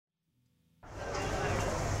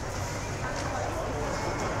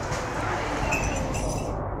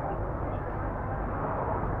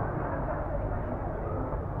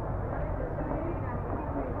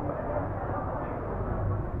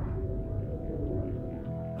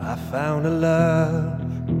I found a love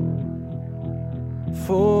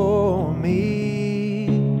for me.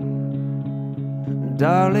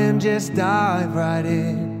 Darling, just dive right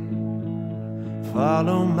in,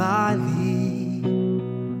 follow my lead.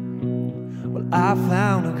 Well, I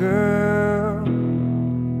found a girl,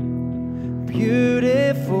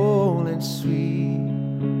 beautiful and sweet.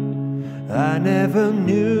 I never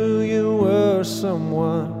knew you were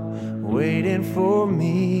someone waiting for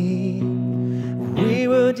me. We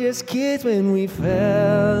were just kids when we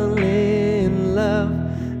fell in love,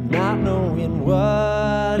 not knowing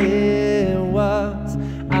what it was.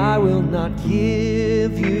 I will not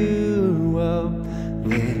give you up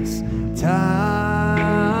this time,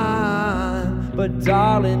 but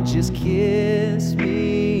darling, just kiss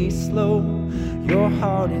me slow. Your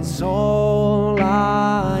heart is all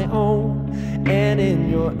I own, and in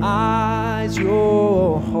your eyes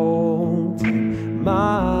you're holding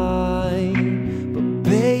mine. But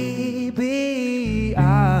baby,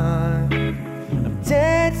 I'm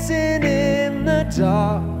dancing in the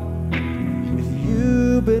dark with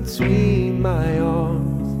you between my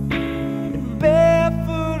arms, and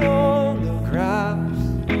barefoot on the grass,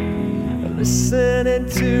 listening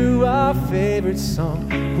to our favorite song.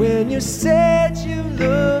 When you said you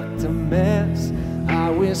looked a mess, I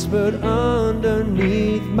whispered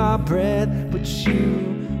underneath my breath, but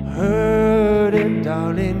you heard it,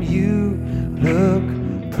 darling. You look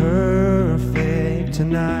perfect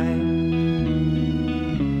tonight.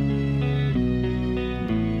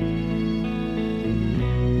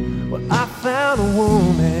 Well, I found a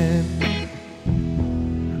woman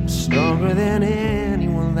stronger than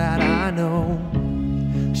anyone that I know.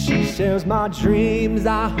 She shares my dreams.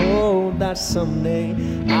 I hope that someday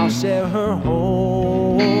I'll share her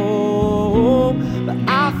home. But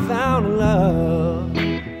I found love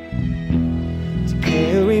to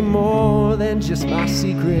carry more than just my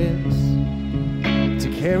secrets, to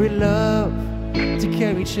carry love, to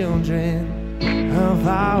carry children of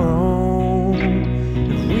our own.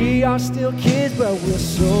 And we are still kids, but we're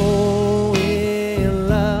so in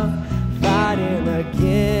love, fighting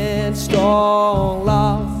against all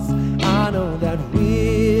odds. I know that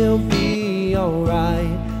we'll be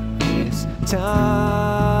alright this time.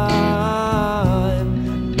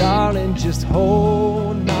 Darling, just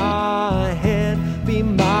hold my hand, be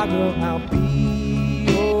my girl, I'll be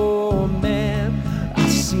your man. I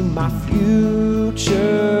see my future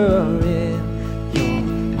in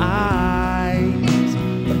your eyes,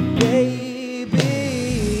 but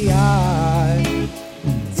baby, I'm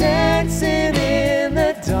dancing in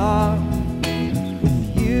the dark with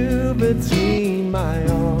you between my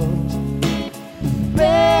arms,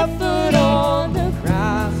 barefoot on the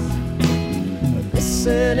grass,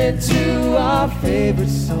 listening to our favorite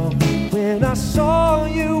song. When I saw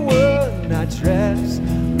you were not dressed,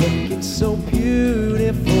 looking so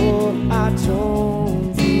beautiful, I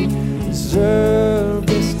don't deserve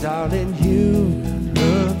this, darling. You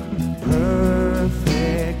look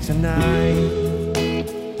perfect tonight.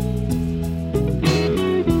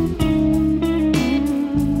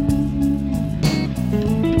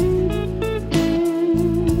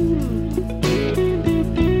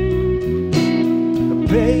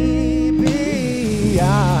 Baby,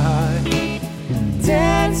 I'm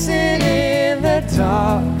dancing in the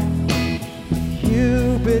dark,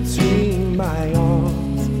 you between my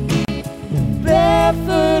arms,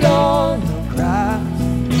 barefoot on the grass,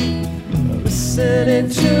 listening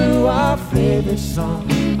to our favorite song.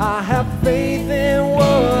 I have faith in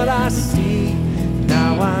what I see.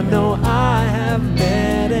 Now I know I have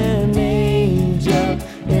met an angel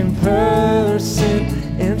in person,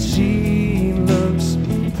 and she looks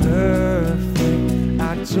perfect.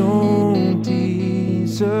 I don't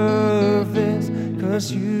deserve this,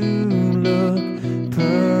 'cause you look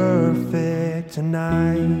perfect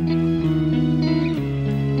tonight.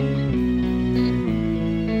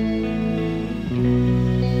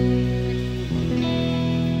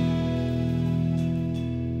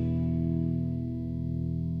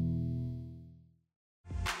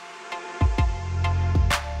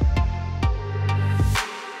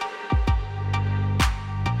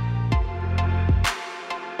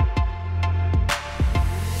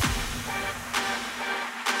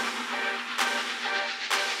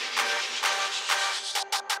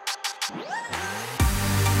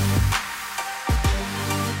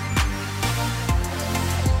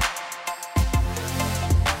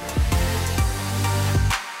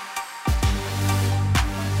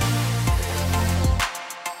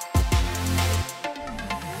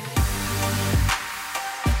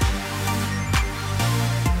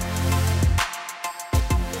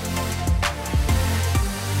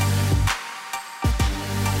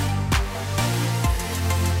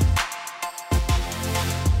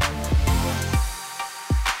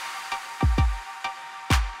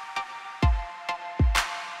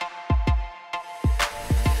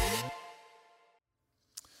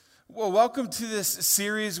 Well, welcome to this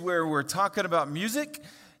series where we're talking about music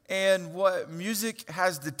and what music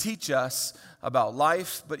has to teach us about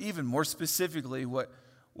life, but even more specifically, what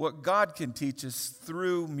God can teach us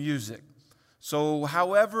through music. So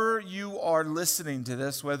however you are listening to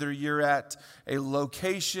this, whether you're at a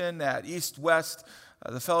location at East West,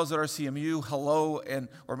 the fellows at RCMU, hello,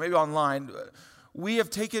 or maybe online, we have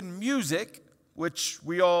taken music, which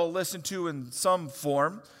we all listen to in some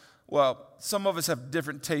form. Well, some of us have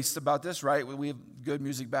different tastes about this, right? We have good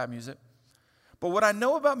music, bad music. But what I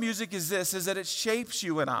know about music is that it shapes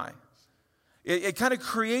you and I. It kind of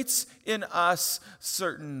creates in us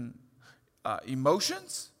certain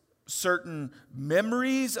emotions, certain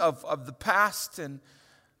memories of the past, and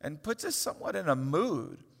puts us somewhat in a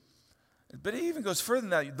mood. But it even goes further than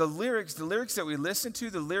that. The lyrics that we listen to,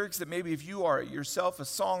 the lyrics that maybe if you are yourself a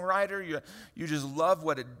songwriter, you just love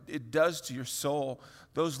what it does to your soul.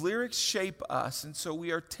 Those lyrics shape us. And so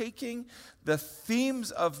we are taking the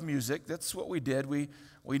themes of music. That's what we did. We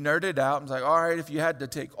nerded out. I was like, all right, if you had to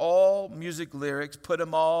take all music lyrics, put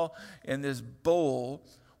them all in this bowl,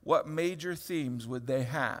 what major themes would they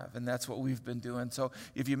have? And that's what we've been doing. So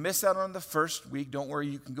if you miss out on the first week, don't worry,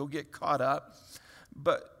 you can go get caught up.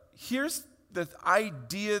 But here's the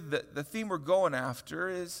idea, that the theme we're going after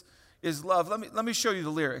is love. Let me show you the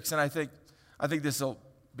lyrics, and I think this will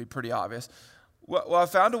be pretty obvious. Well, I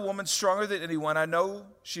found a woman stronger than anyone. I know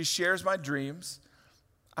she shares my dreams.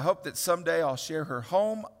 I hope that someday I'll share her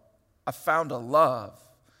home. I found a love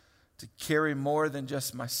to carry more than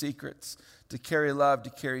just my secrets, to carry love, to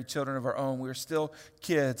carry children of our own. We're still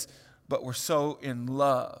kids, but we're so in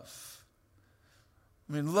love.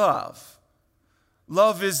 I mean, love.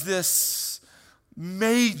 Love is this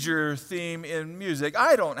major theme in music.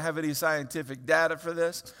 I don't have any scientific data for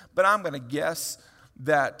this, but I'm going to guess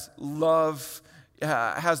that love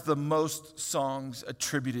has the most songs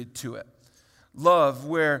attributed to it. Love,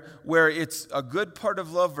 where it's a good part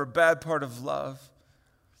of love or a bad part of love.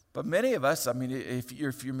 But many of us, I mean, if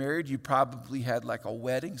you're married, you probably had like a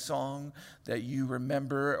wedding song that you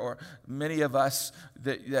remember, or many of us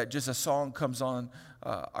that just a song comes on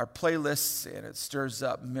our playlists and it stirs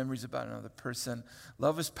up memories about another person.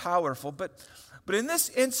 Love is powerful, but in this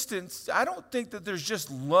instance, I don't think that there's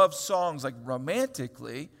just love songs like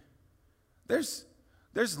romantically. There's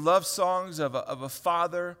love songs of a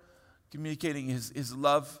father communicating his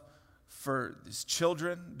love for his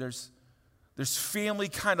children. There's family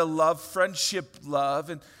kind of love, friendship love,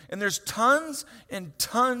 and there's tons and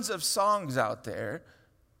tons of songs out there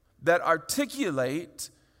that articulate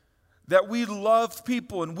that we love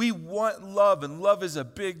people and we want love, and love is a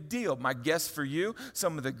big deal. My guess for you,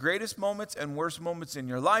 some of the greatest moments and worst moments in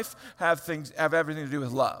your life have everything to do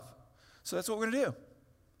with love. So that's what we're going to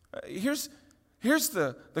do. Here's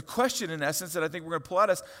the question in essence that I think we're going to pull out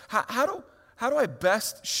is, how do I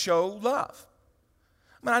best show love?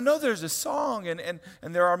 I mean, I know there's a song and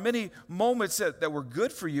there are many moments that were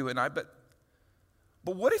good for you and I, but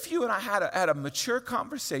what if you and I had a mature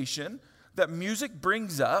conversation that music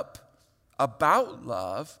brings up about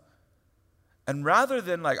love, and rather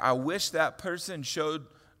than like, I wish that person showed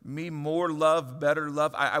me more love, better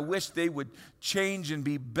love, I wish they would change and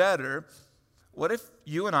be better, what if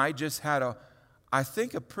you and I just had I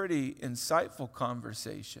think a pretty insightful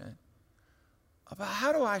conversation about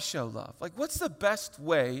how do I show love? Like, what's the best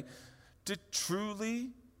way to truly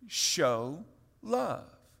show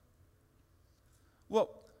love? Well,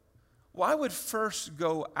 I would first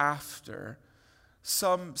go after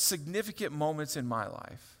some significant moments in my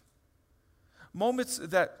life. Moments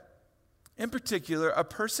that, in particular, a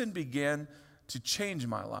person began to change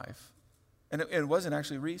my life. And it wasn't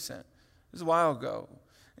actually recent. It was a while ago.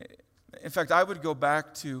 In fact, I would go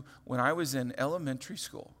back to when I was in elementary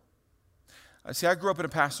school. See, I grew up in a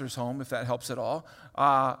pastor's home, if that helps at all.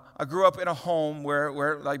 I grew up in a home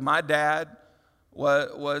where like, my dad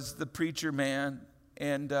was the preacher man,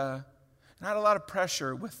 and I had a lot of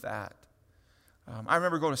pressure with that. I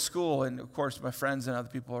remember going to school, and of course, my friends and other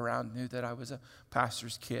people around knew that I was a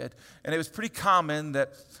pastor's kid. And it was pretty common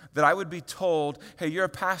that I would be told, hey, you're a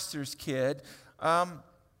pastor's kid.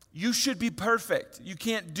 You should be perfect. You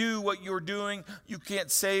can't do what you're doing. You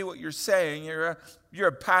can't say what you're saying. You're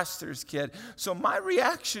a pastor's kid. So my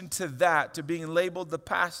reaction to that, to being labeled the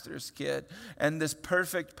pastor's kid and this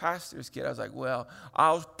perfect pastor's kid, I was like, well,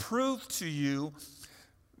 I'll prove to you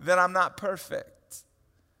that I'm not perfect.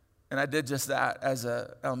 And I did just that as an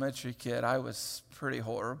elementary kid. I was pretty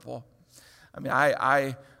horrible. I mean,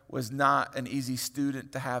 I was not an easy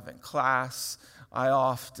student to have in class. I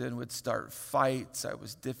often would start fights. I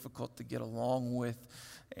was difficult to get along with.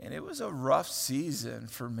 And it was a rough season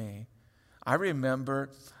for me. I remember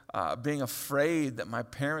being afraid that my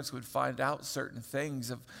parents would find out certain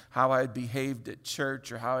things of how I had behaved at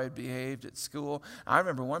church or how I had behaved at school. I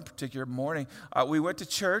remember one particular morning, we went to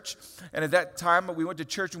church, and at that time we went to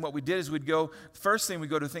church, and what we did is we'd go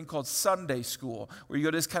to a thing called Sunday school, where you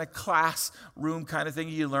go to this kind of classroom kind of thing.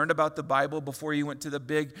 You learned about the Bible before you went to the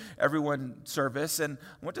big everyone service, and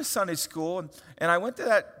I went to Sunday school, and I went to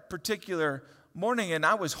that particular morning, and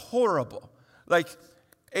I was horrible. Like,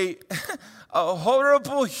 a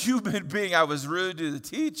horrible human being. I was rude to the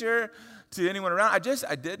teacher, to anyone around.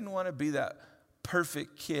 I didn't want to be that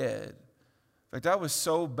perfect kid. In fact, I was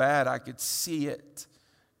so bad I could see it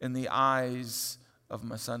in the eyes of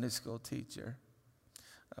my Sunday school teacher.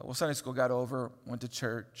 Sunday school got over, went to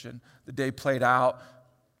church, and the day played out.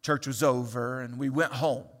 Church was over, and we went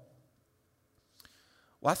home.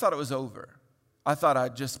 Well, I thought it was over. I thought I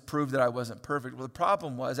just proved that I wasn't perfect. Well, the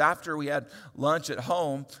problem was, after we had lunch at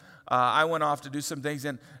home, I went off to do some things,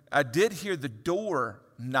 and I did hear the door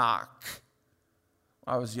knock.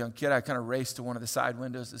 I was a young kid. I kind of raced to one of the side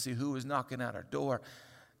windows to see who was knocking at our door.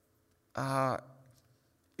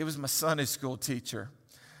 It was my Sunday school teacher.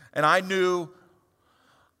 And I knew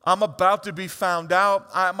I'm about to be found out.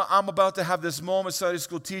 I'm about to have this moment. Sunday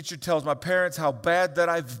school teacher tells my parents how bad that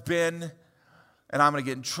I've been. And I'm going to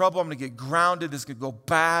get in trouble. I'm going to get grounded. This could go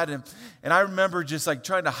bad. And I remember just like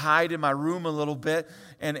trying to hide in my room a little bit.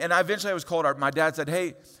 And eventually I was called. My dad said,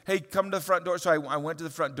 hey, come to the front door. So I went to the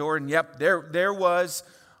front door. And yep, there was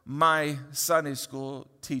my Sunday school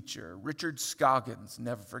teacher, Richard Scoggins.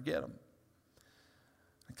 Never forget him.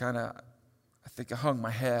 I think I hung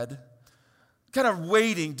my head. Kind of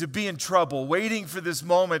waiting to be in trouble, waiting for this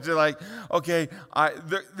moment to like, okay,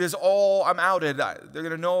 I'm outed. They're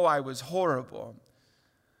going to know I was horrible.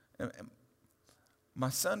 And my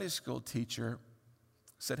Sunday school teacher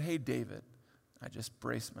said, hey, David. I just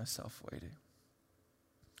braced myself waiting.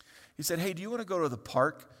 He said, hey, do you want to go to the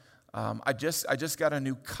park? I just got a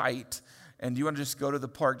new kite, and do you want to just go to the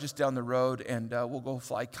park just down the road, and we'll go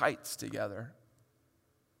fly kites together?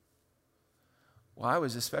 Well, I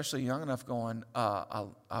was especially young enough going, I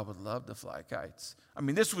would love to fly kites. I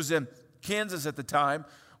mean, this was in Kansas at the time,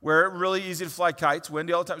 where it was really easy to fly kites,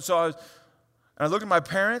 windy all the time. So I looked at my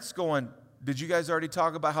parents going, did you guys already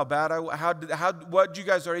talk about how bad what did you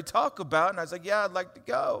guys already talk about? And I was like, yeah, I'd like to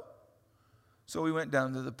go. So we went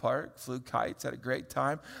down to the park, flew kites, had a great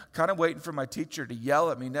time, kind of waiting for my teacher to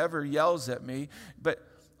yell at me, never yells at me. But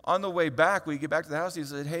on the way back, we get back to the house, he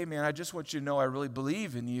said, hey, man, I just want you to know I really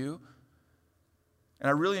believe in you. And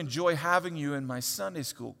I really enjoy having you in my Sunday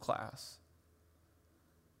school class.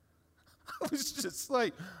 I was just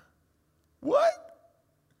like, what?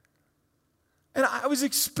 And I was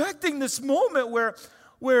expecting this moment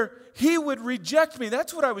where he would reject me.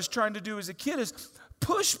 That's what I was trying to do as a kid, is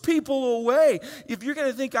push people away. If you're going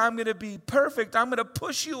to think I'm going to be perfect, I'm going to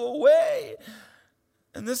push you away.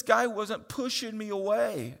 And this guy wasn't pushing me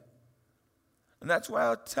away. And that's why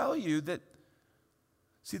I'll tell you that,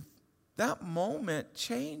 see, that moment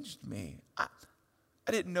changed me. I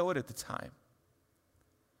didn't know it at the time.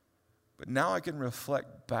 But now I can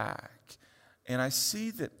reflect back. And I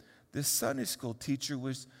see that this Sunday school teacher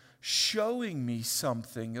was showing me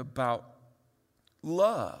something about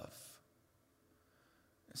love.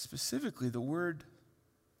 Specifically, the word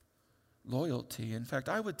loyalty. In fact,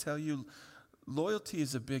 I would tell you, loyalty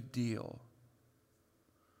is a big deal.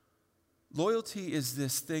 Loyalty is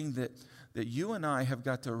this thing that you and I have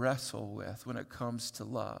got to wrestle with when it comes to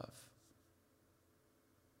love.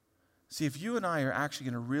 See, if you and I are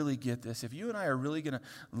actually going to really get this, if you and I are really going to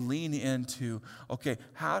lean into, okay,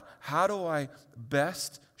 how do I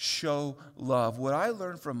best show love? What I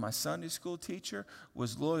learned from my Sunday school teacher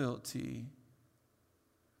was loyalty.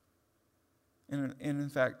 And in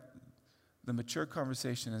fact, the mature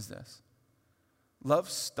conversation is this. Love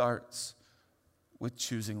starts with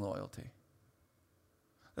choosing loyalty.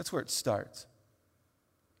 That's where it starts.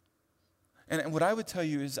 And what I would tell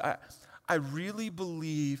you is I really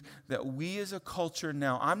believe that we as a culture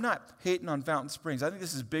now, I'm not hating on Fountain Springs. I think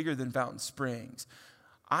this is bigger than Fountain Springs.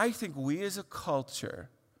 I think we as a culture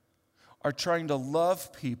are trying to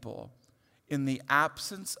love people in the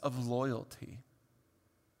absence of loyalty.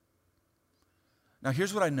 Now,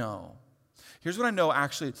 here's what I know. Here's what I know,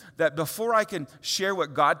 actually, that before I can share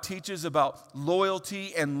what God teaches about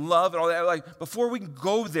loyalty and love and all that, like before we can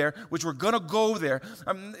go there, which we're going to go there,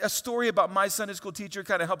 a story about my Sunday school teacher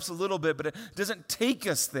kind of helps a little bit, but it doesn't take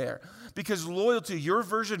us there. Because loyalty, your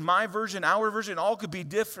version, my version, our version, all could be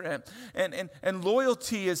different. And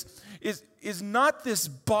loyalty is not this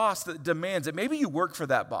boss that demands it. Maybe you work for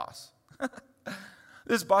that boss.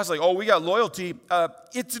 This boss is like, oh, we got loyalty.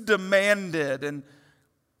 It's demanded. And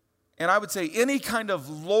And I would say any kind of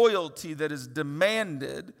loyalty that is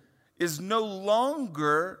demanded is no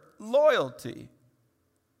longer loyalty.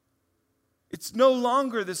 It's no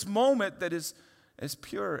longer this moment that is as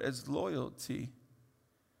pure as loyalty.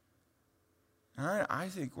 And I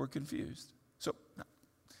think we're confused. So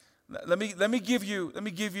let me give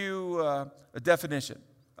you a definition.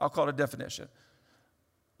 I'll call it a definition.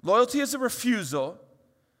 Loyalty is a refusal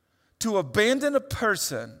to abandon a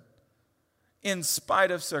person in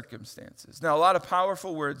spite of circumstances. Now, a lot of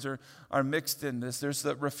powerful words are mixed in this. There's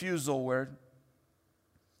the refusal word.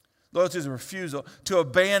 Loyalty is a refusal to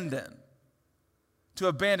abandon. To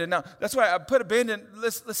abandon. Now, that's why I put abandon.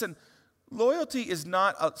 Listen, loyalty is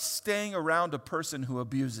not staying around a person who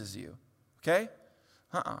abuses you. Okay?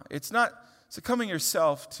 It's not succumbing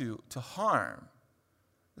yourself to harm.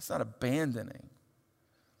 It's not abandoning.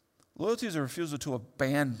 Loyalty is a refusal to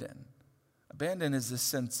abandon. Abandon is the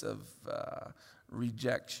sense of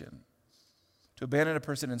rejection. To abandon a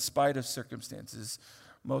person in spite of circumstances,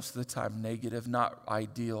 most of the time negative, not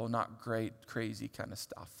ideal, not great, crazy kind of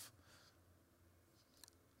stuff.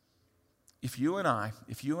 If you and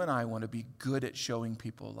I want to be good at showing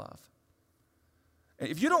people love,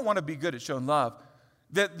 if you don't want to be good at showing love,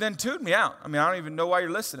 then tune me out. I mean, I don't even know why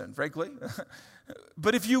you're listening, frankly.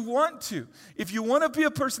 But if you want to be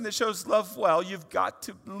a person that shows love well, you've got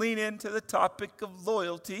to lean into the topic of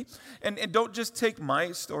loyalty. And don't just take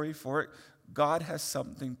my story for it. God has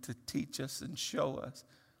something to teach us and show us.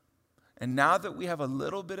 And now that we have a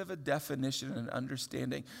little bit of a definition and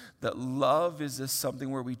understanding that love is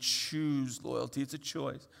something where we choose loyalty, it's a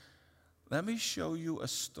choice. Let me show you a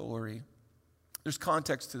story. There's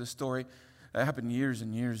context to the story. It happened years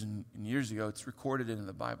and years and years ago. It's recorded in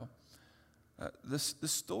the Bible. The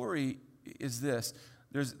story is this.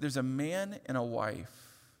 There's a man and a wife.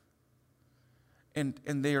 And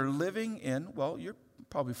they are living in, well, you're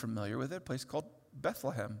probably familiar with it, a place called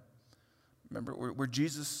Bethlehem. Remember, where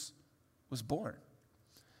Jesus was born.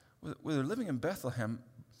 Well, they're living in Bethlehem,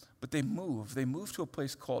 but they move. They move to a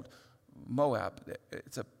place called Moab.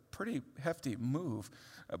 It's a pretty hefty move.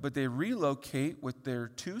 But they relocate with their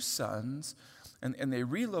two sons, and they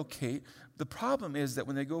relocate. The problem is that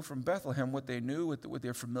when they go from Bethlehem, what they knew, what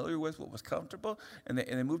they're familiar with, what was comfortable, and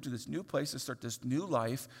they move to this new place to start this new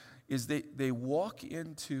life, is they walk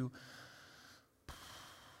into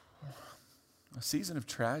a season of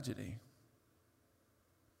tragedy.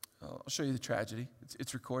 I'll show you the tragedy.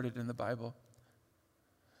 It's recorded in the Bible.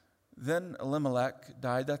 Then Elimelech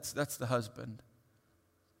died. That's the husband.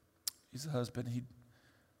 He's the husband.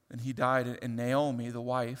 He died, and Naomi, the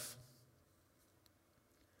wife,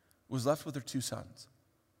 was left with her two sons.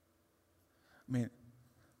 I mean,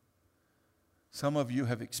 some of you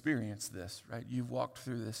have experienced this, right? You've walked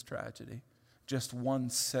through this tragedy. Just one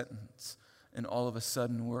sentence, and all of a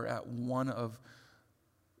sudden we're at one of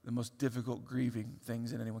the most difficult grieving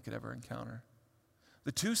things that anyone could ever encounter.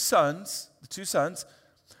 The two sons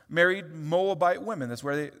married Moabite women. That's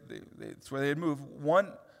where they had moved.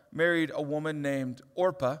 One married a woman named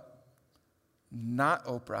Orpah, not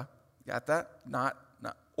Oprah. Got that? Not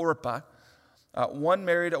Orpah. One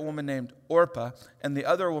married a woman named Orpah, and the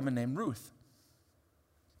other a woman named Ruth.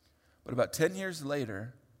 But about 10 years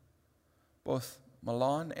later, both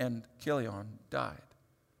Mahlon and Chilion died.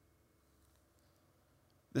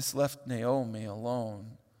 This left Naomi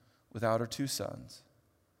alone without her two sons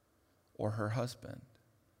or her husband.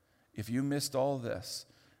 If you missed all this,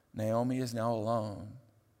 Naomi is now alone.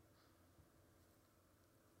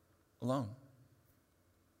 Alone.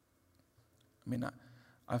 I mean,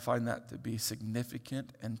 I find that to be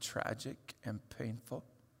significant and tragic and painful.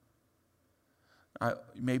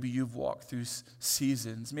 Maybe you've walked through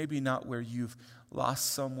seasons, maybe not where you've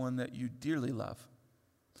lost someone that you dearly love,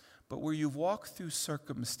 but where you've walked through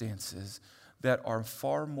circumstances that are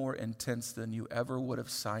far more intense than you ever would have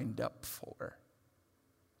signed up for.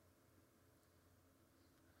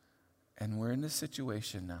 And we're in this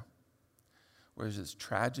situation now where there's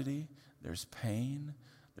tragedy, there's pain,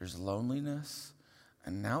 there's loneliness.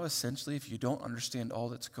 And now essentially, if you don't understand all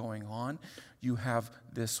that's going on, you have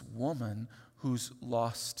this woman who's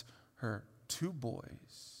lost her two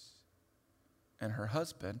boys and her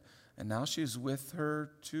husband, and now she's with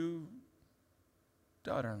her two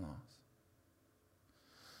daughter-in-laws.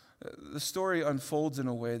 The story unfolds in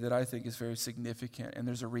a way that I think is very significant, and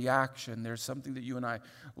there's a reaction. There's something that you and I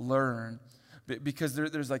learn because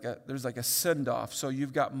there's like a send-off. So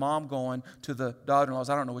you've got mom going to the daughter-in-laws.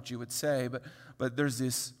 I don't know what you would say, but there's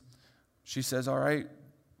this. She says, "All right,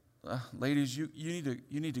 ladies, you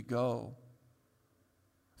need to go."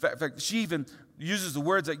 In fact, she even uses the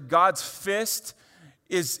words that God's fist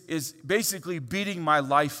is basically beating my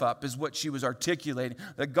life up, is what she was articulating.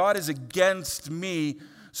 That God is against me.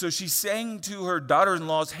 So she's saying to her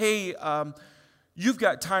daughter-in-laws, hey, you've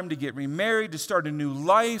got time to get remarried, to start a new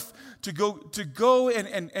life, to go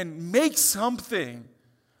and make something.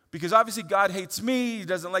 Because obviously God hates me, he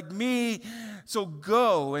doesn't like me, so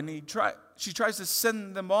go. And she tries to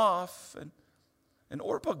send them off, and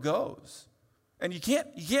Orpah goes. And you can't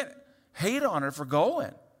hate on her for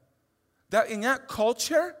going. In that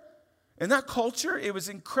culture, it was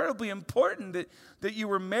incredibly important that you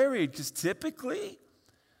were married, because typically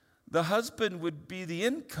the husband would be the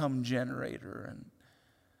income generator. And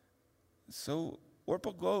so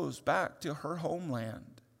Orpah goes back to her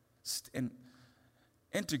homeland and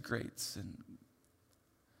integrates.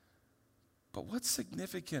 But what's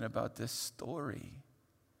significant about this story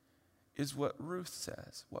is what Ruth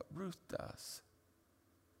says, what Ruth does.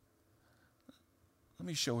 Let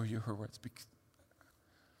me show you her words.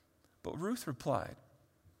 But Ruth replied,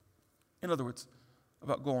 in other words,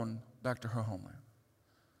 about going back to her homeland.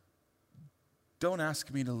 Don't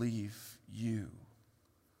ask me to leave you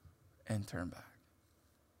and turn back.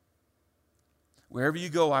 Wherever you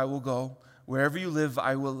go, I will go. Wherever you live,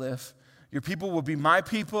 I will live. Your people will be my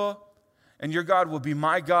people, and your God will be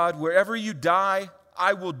my God. Wherever you die,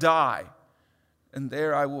 I will die, and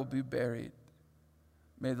there I will be buried.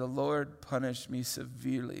 May the Lord punish me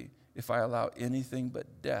severely if I allow anything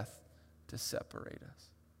but death to separate us.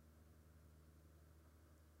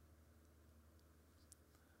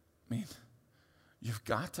 I mean, you've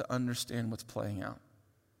got to understand what's playing out.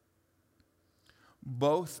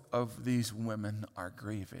 Both of these women are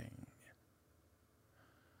grieving.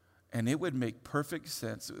 And it would make perfect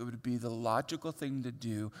sense. It would be the logical thing to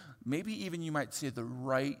do. Maybe even you might say the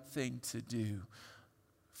right thing to do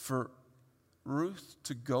for Ruth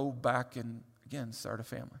to go back and, again, start a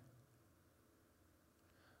family.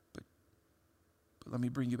 But let me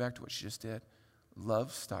bring you back to what she just did.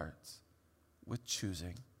 Love starts with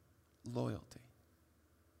choosing loyalty.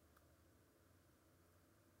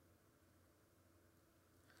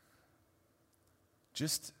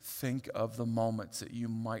 Just think of the moments that you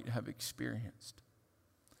might have experienced.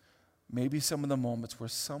 Maybe some of the moments where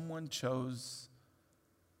someone chose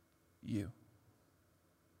you.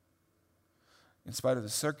 In spite of the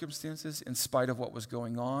circumstances, in spite of what was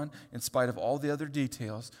going on, in spite of all the other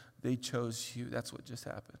details, they chose you. That's what just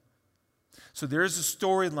happened. So there is a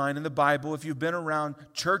storyline in the Bible. If you've been around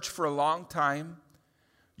church for a long time,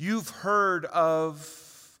 you've heard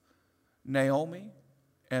of Naomi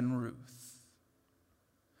and Ruth.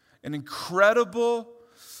 An incredible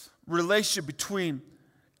relationship between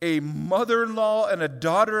a mother-in-law and a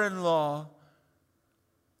daughter-in-law,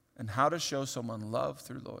 and how to show someone love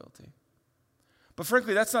through loyalty. But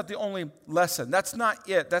frankly, that's not the only lesson. That's not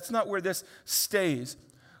it. That's not where this stays.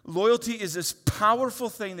 Loyalty is this powerful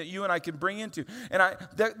thing that you and I can bring into. And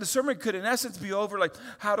the sermon could, in essence, be over like,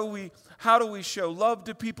 how do we show love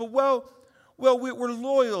to people? Well, we're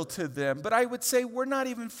loyal to them, but I would say we're not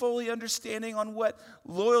even fully understanding on what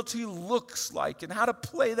loyalty looks like and how to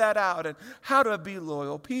play that out and how to be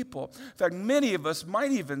loyal people. In fact, many of us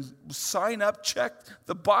might even sign up, check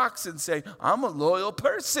the box and say, I'm a loyal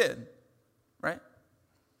person, right?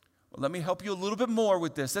 Well, let me help you a little bit more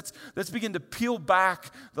with this. Let's begin to peel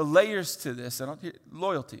back the layers to this.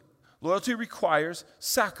 Loyalty. Loyalty requires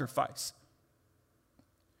sacrifice.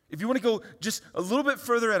 If you want to go just a little bit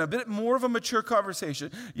further in, a bit more of a mature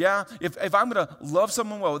conversation, if I'm going to love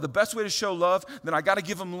someone well, the best way to show love, then I got to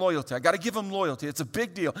give them loyalty. I got to give them loyalty. It's a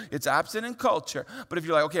big deal. It's absent in culture. But if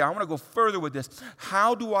you're like, okay, I want to go further with this,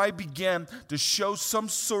 how do I begin to show some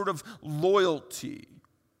sort of loyalty?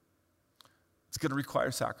 It's going to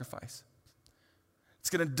require sacrifice. It's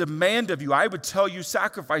going to demand of you. I would tell you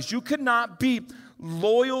sacrifice. You cannot be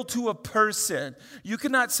loyal to a person. You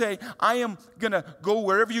cannot say, I am going to go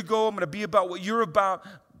wherever you go. I'm going to be about what you're about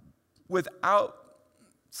without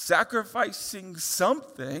sacrificing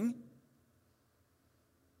something.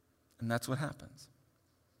 And that's what happens.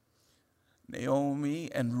 Naomi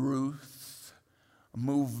and Ruth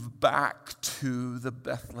move back to the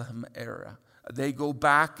Bethlehem era. They go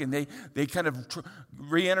back and they kind of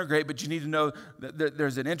reintegrate, but you need to know that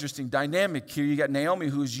there's an interesting dynamic here. You got Naomi,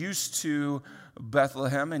 who's used to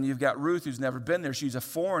Bethlehem, and you've got Ruth, who's never been there. She's a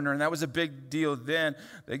foreigner, and that was a big deal then.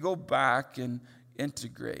 They go back and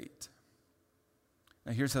integrate.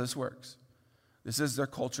 Now, here's how this works. This is their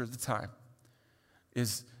culture at the time,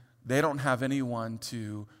 is they don't have anyone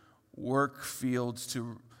to work fields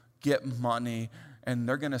to get money, and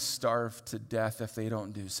they're going to starve to death if they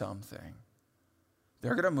don't do something.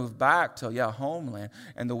 They're going to move back to, homeland.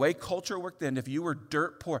 And the way culture worked then, if you were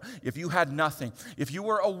dirt poor, if you had nothing, if you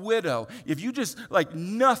were a widow, if you just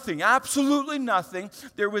nothing, absolutely nothing,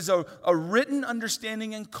 there was a written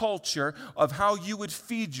understanding in culture of how you would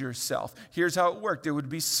feed yourself. Here's how it worked. There would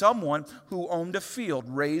be someone who owned a field,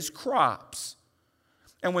 raised crops.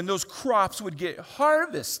 And when those crops would get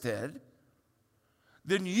harvested,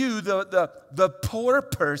 then you, the poor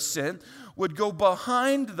person, would go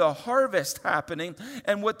behind the harvest happening,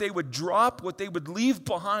 and what they would drop, what they would leave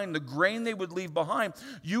behind, the grain they would leave behind,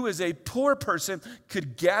 you as a poor person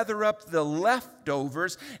could gather up the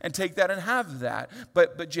leftovers and take that and have that.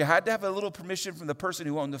 But you had to have a little permission from the person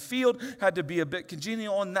who owned the field, had to be a bit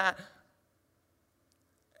congenial on that.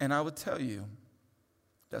 And I would tell you,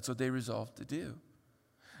 that's what they resolved to do.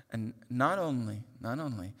 And not only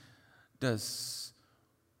does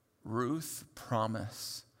Ruth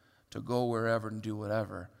promise to go wherever and do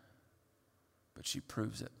whatever, but she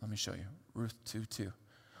proves it. Let me show you. Ruth 2:2.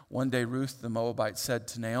 One day Ruth the Moabite said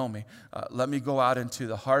to Naomi, let me go out into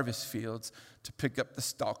the harvest fields to pick up the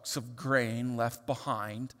stalks of grain left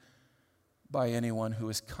behind by anyone who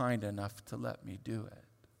is kind enough to let me do it.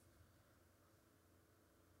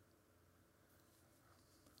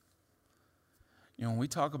 When we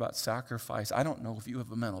talk about sacrifice, I don't know if you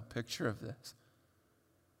have a mental picture of this.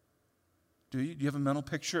 Do you? Do you have a mental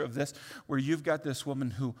picture of this where you've got this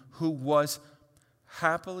woman who was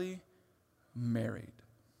happily married,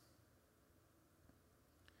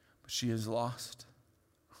 but she has lost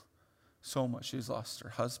so much. She's lost her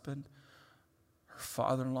husband, her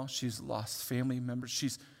father-in-law. She's lost family members.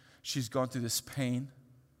 She's gone through this pain.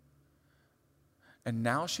 And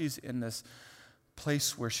now she's in this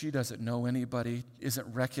place where she doesn't know anybody,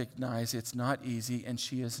 isn't recognized. It's not easy. And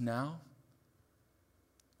she is now,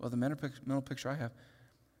 well, the mental picture I have,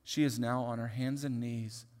 she is now on her hands and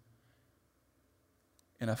knees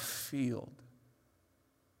in a field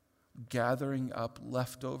gathering up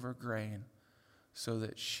leftover grain so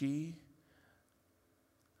that she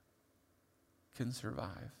can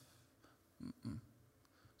survive.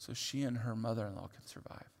 So she and her mother-in-law can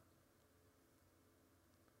survive.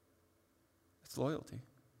 That's loyalty.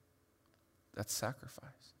 That's sacrifice.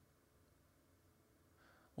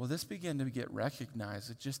 Well, this began to get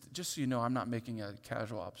recognized. Just so you know, I'm not making a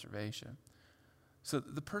casual observation. So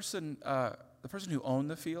the person who owned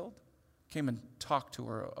the field came and talked to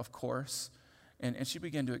her, of course, and she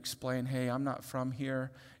began to explain, "Hey, I'm not from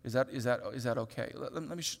here. Is that okay?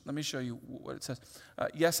 Let me show you what it says."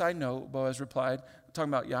 Yes, I know. Boaz replied,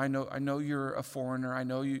 talking about, I know you're a foreigner. I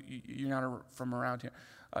know you're not from around here.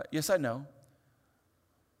 Yes, I know.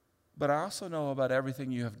 But I also know about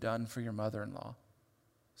everything you have done for your mother-in-law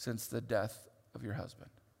since the death of your husband.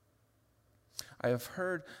 I have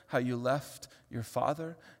heard how you left your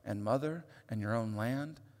father and mother and your own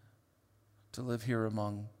land to live here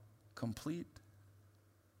among complete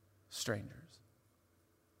strangers.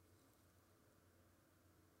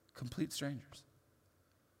 Complete strangers.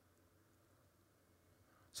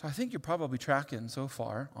 So I think you're probably tracking so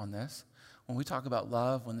far on this. When we talk about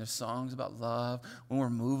love, when there's songs about love, when we're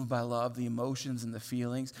moved by love, the emotions and the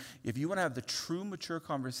feelings, if you want to have the true mature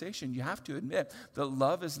conversation, you have to admit that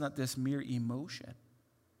love is not this mere emotion.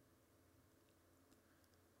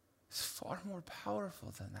 It's far more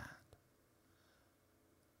powerful than that.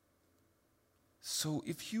 So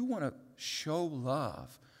if you want to show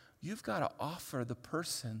love, you've got to offer the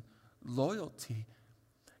person loyalty.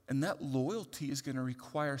 And that loyalty is going to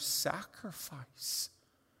require sacrifice.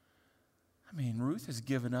 I mean, Ruth has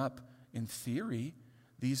given up, in theory,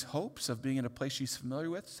 these hopes of being in a place she's familiar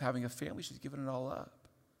with, having a family. She's given it all up.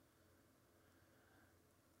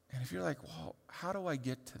 And if you're like, well, how do I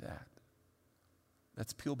get to that?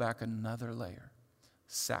 Let's peel back another layer.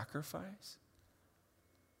 Sacrifice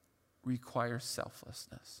requires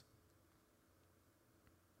selflessness.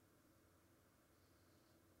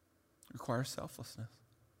 Requires selflessness.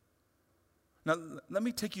 Now, let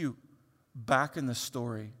me take you back in the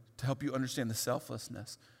story to help you understand the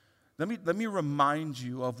selflessness. Let me remind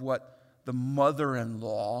you of what the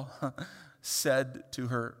mother-in-law said to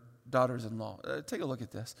her daughters-in-law. Take a look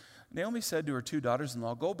at this. Naomi said to her two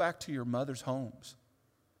daughters-in-law, "Go back to your mother's homes,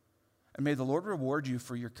 and may the Lord reward you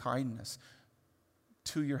for your kindness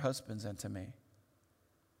to your husbands and to me.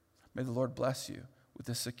 May the Lord bless you with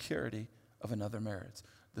the security of another marriage."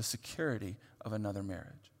 The security of another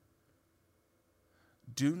marriage.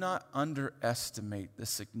 Do not underestimate the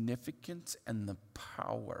significance and the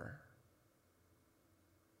power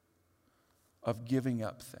of giving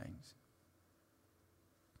up things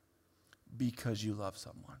because you love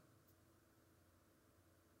someone.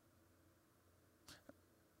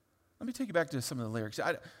 Let me take you back to some of the lyrics.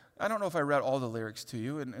 I don't know if I read all the lyrics to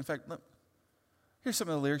you. And in fact, here's some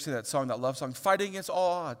of the lyrics of that song, that love song, Fighting Against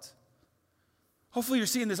All Odds. Hopefully you're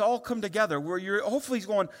seeing this all come together where you're hopefully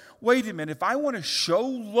going, wait a minute, if I want to show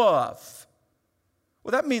love,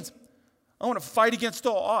 well, that means I want to fight against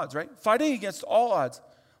all odds, right? Fighting against all odds.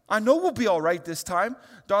 I know we'll be all right this time.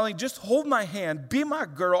 Darling, just hold my hand. Be my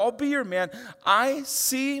girl. I'll be your man. I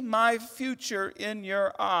see my future in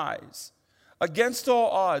your eyes. Against all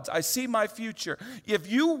odds, I see my future.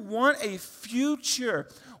 If you want a future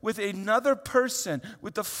with another person,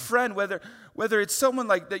 with a friend, whether it's someone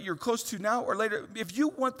like that you're close to now or later, if you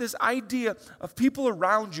want this idea of people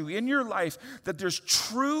around you in your life, that there's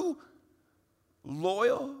true,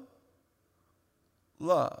 loyal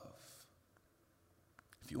love,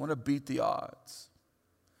 if you want to beat the odds,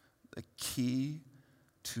 the key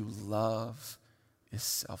to love is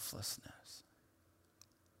selflessness.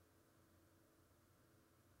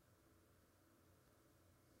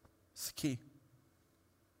 It's the key.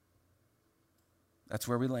 That's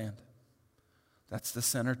where we land. That's the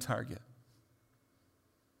center target.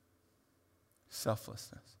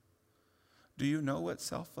 Selflessness. Do you know what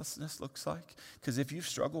selflessness looks like? Because if you've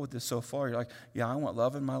struggled with this so far, you're like, yeah, I want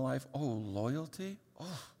love in my life. Oh, loyalty.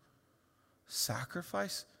 Oh,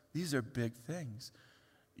 sacrifice. These are big things.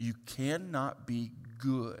 You cannot be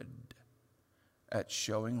good at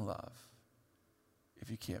showing love if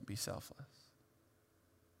you can't be selfless.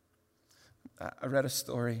 I read a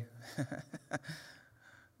story,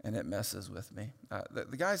 and it messes with me.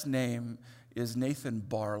 The guy's name is Nathan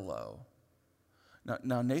Barlow.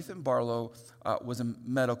 Now Nathan Barlow was a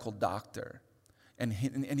medical doctor, and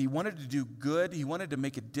he wanted to do good. He wanted to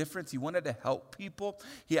make a difference. He wanted to help people.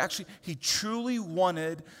 He truly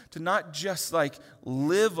wanted to not just like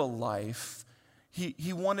live a life.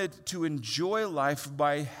 He wanted to enjoy life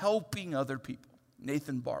by helping other people.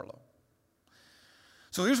 Nathan Barlow.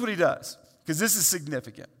 So here's what he does, because this is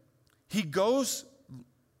significant. He goes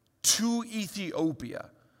to Ethiopia,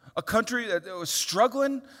 a country that was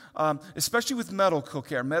struggling, especially with medical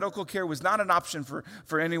care. Medical care was not an option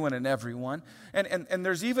for anyone and everyone. And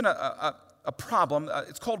there's even a problem.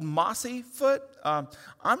 It's called mossy foot. I'm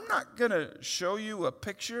not going to show you a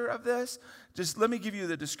picture of this. Just let me give you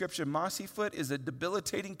the description. Mossy foot is a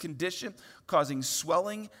debilitating condition causing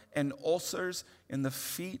swelling and ulcers in the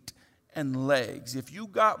feet and legs. If you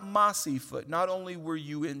got mossy foot, not only were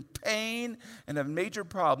you in pain and have major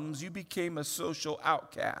problems, you became a social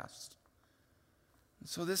outcast. And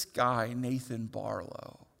so this guy, Nathan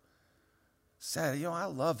Barlow, said, I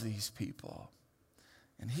love these people.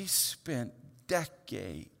 And he spent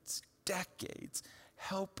decades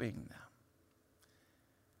helping them.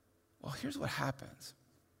 Well, here's what happens.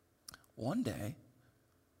 One day,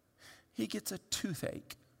 he gets a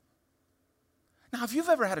toothache. Now, if you've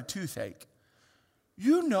ever had a toothache,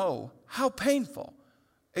 you know how painful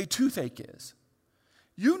a toothache is.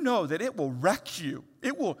 You know that it will wreck you.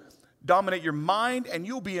 It will dominate your mind, and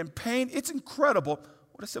you'll be in pain. It's incredible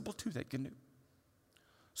what a simple toothache can do.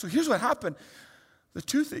 So here's what happened. The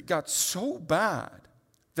toothache got so bad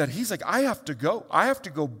that he's like, I have to go. I have to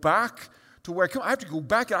go back to where I have to go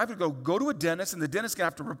back, and I have to go to a dentist, and the dentist is going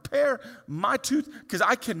to have to repair my tooth because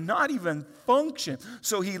I cannot even function.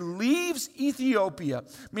 So he leaves Ethiopia,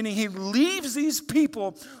 meaning he leaves these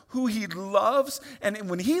people who he loves, and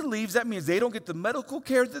when he leaves, that means they don't get the medical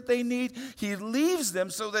care that they need. He leaves them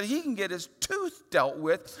so that he can get his tooth dealt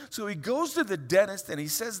with. So he goes to the dentist, and he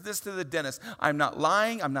says this to the dentist. I'm not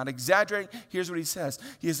lying. I'm not exaggerating. Here's what he says.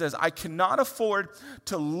 He says, I cannot afford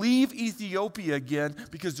to leave Ethiopia again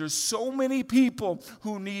because there's so many people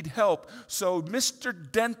who need help. So, Mr.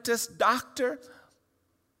 Dentist, doctor,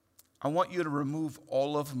 I want you to remove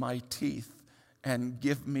all of my teeth and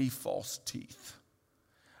give me false teeth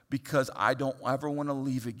because I don't ever want to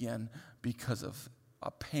leave again because of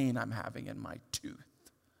a pain I'm having in my tooth.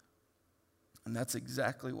 And that's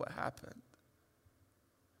exactly what happened.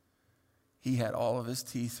 He had all of his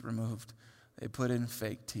teeth removed. They put in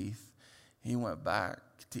fake teeth. He went back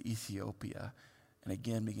to Ethiopia and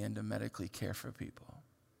again began to medically care for people.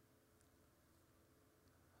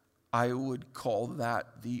 I would call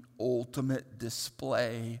that the ultimate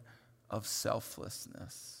display of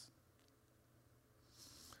selflessness.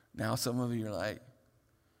 Now some of you are like,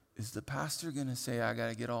 is the pastor going to say I got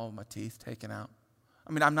to get all of my teeth taken out?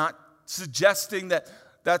 I mean, I'm not suggesting that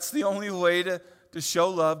that's the only way to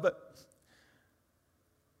show love, but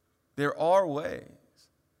there are ways.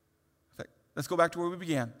 In fact, let's go back to where we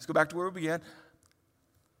began.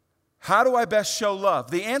 How do I best show love?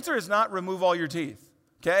 The answer is not remove all your teeth,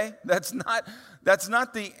 okay? That's not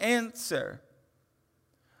the answer.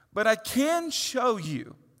 But I can show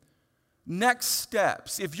you next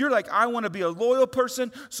steps. If you're like, I want to be a loyal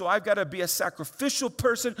person, so I've got to be a sacrificial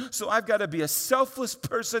person, so I've got to be a selfless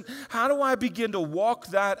person, how do I begin to walk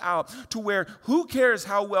that out to where who cares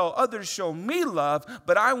how well others show me love,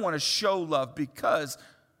 but I want to show love because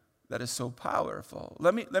that is so powerful.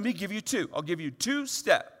 Let me give you two. I'll give you 2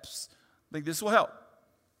 steps. I think this will help.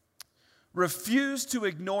 Refuse to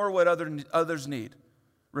ignore what others need.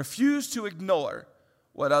 Refuse to ignore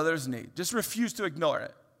what others need. Just refuse to ignore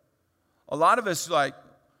it. A lot of us,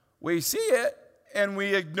 we see it and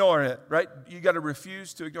we ignore it, right? You got to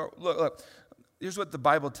refuse to ignore it. Look, here's what the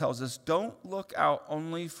Bible tells us. Don't look out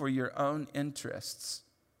only for your own interests,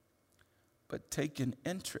 but take an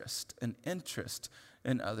interest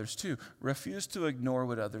in others too. Refuse to ignore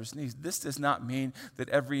what others need. This does not mean that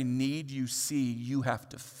every need you see you have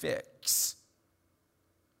to fix.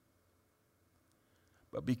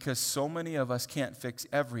 But because so many of us can't fix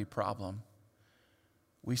every problem,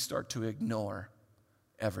 we start to ignore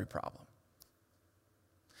every problem.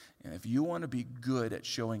 And if you want to be good at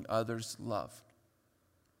showing others love,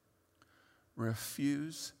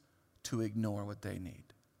 refuse to ignore what they need.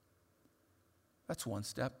 That's one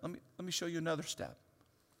step. Let me show you another step.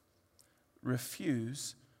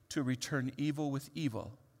 Refuse to return evil with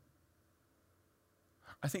evil.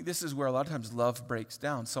 I think this is where a lot of times love breaks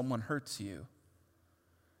down. Someone hurts you,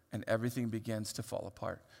 and everything begins to fall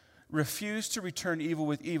apart. Refuse to return evil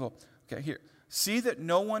with evil. Okay, here. See that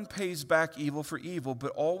no one pays back evil for evil,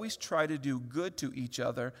 but always try to do good to each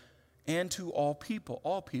other and to all people.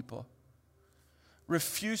 All people.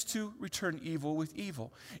 Refuse to return evil with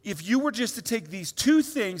evil. If you were just to take these 2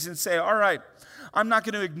 things and say, all right, I'm not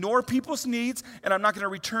going to ignore people's needs and I'm not going to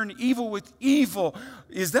return evil with evil,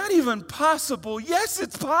 is that even possible? Yes,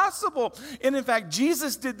 it's possible. And in fact,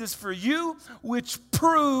 Jesus did this for you, which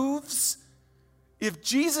proves if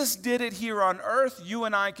Jesus did it here on earth, you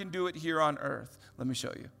and I can do it here on earth. Let me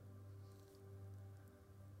show you.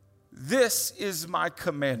 This is my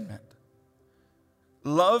commandment.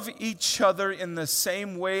 Love each other in the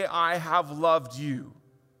same way I have loved you.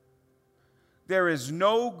 There is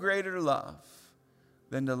no greater love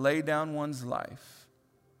than to lay down one's life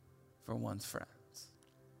for one's friends.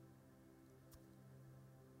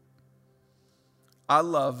 I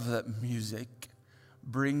love that music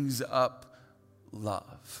brings up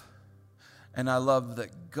love. And I love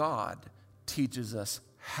that God teaches us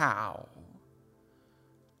how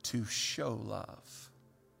to show love.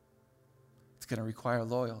 It's going to require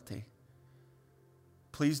loyalty.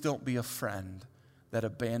 Please don't be a friend that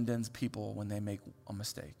abandons people when they make a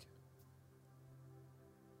mistake.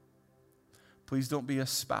 Please don't be a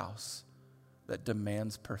spouse that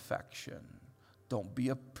demands perfection. Don't be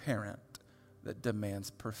a parent that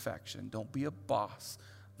demands perfection. Don't be a boss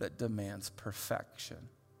that demands perfection.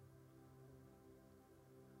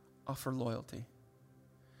 Offer loyalty.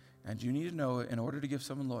 And you need to know, in order to give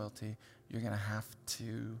someone loyalty, you're going to have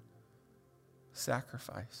to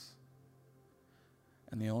sacrifice.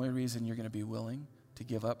 And the only reason you're going to be willing to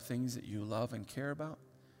give up things that you love and care about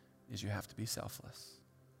is you have to be selfless.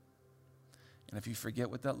 And if you forget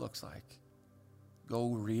what that looks like,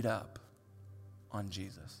 go read up on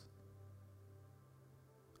Jesus.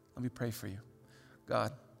 Let me pray for you.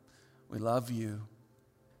 God, we love you.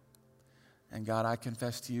 And God, I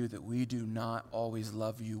confess to you that we do not always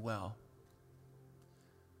love you well.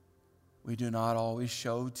 We do not always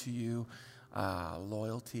show to you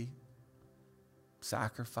loyalty,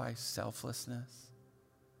 sacrifice, selflessness.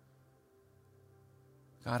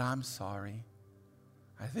 God, I'm sorry.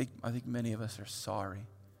 I think many of us are sorry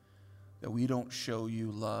that we don't show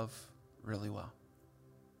you love really well.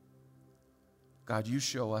 God, you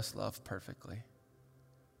show us love perfectly.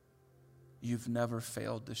 You've never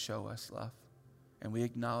failed to show us love, and we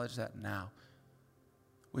acknowledge that now.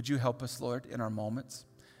 Would you help us, Lord, in our moments,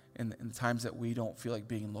 in the times that we don't feel like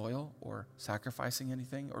being loyal or sacrificing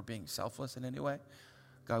anything or being selfless in any way?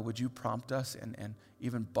 God, would you prompt us and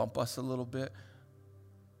even bump us a little bit?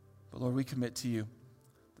 But Lord, we commit to you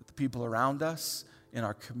that the people around us, in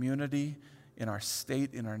our community, in our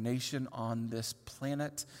state, in our nation, on this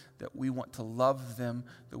planet, that we want to love them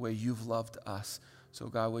the way you've loved us. So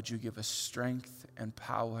God, would you give us strength and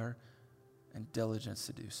power and diligence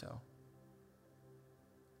to do so?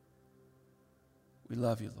 We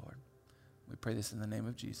love you, Lord. We pray this in the name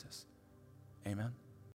of Jesus. Amen.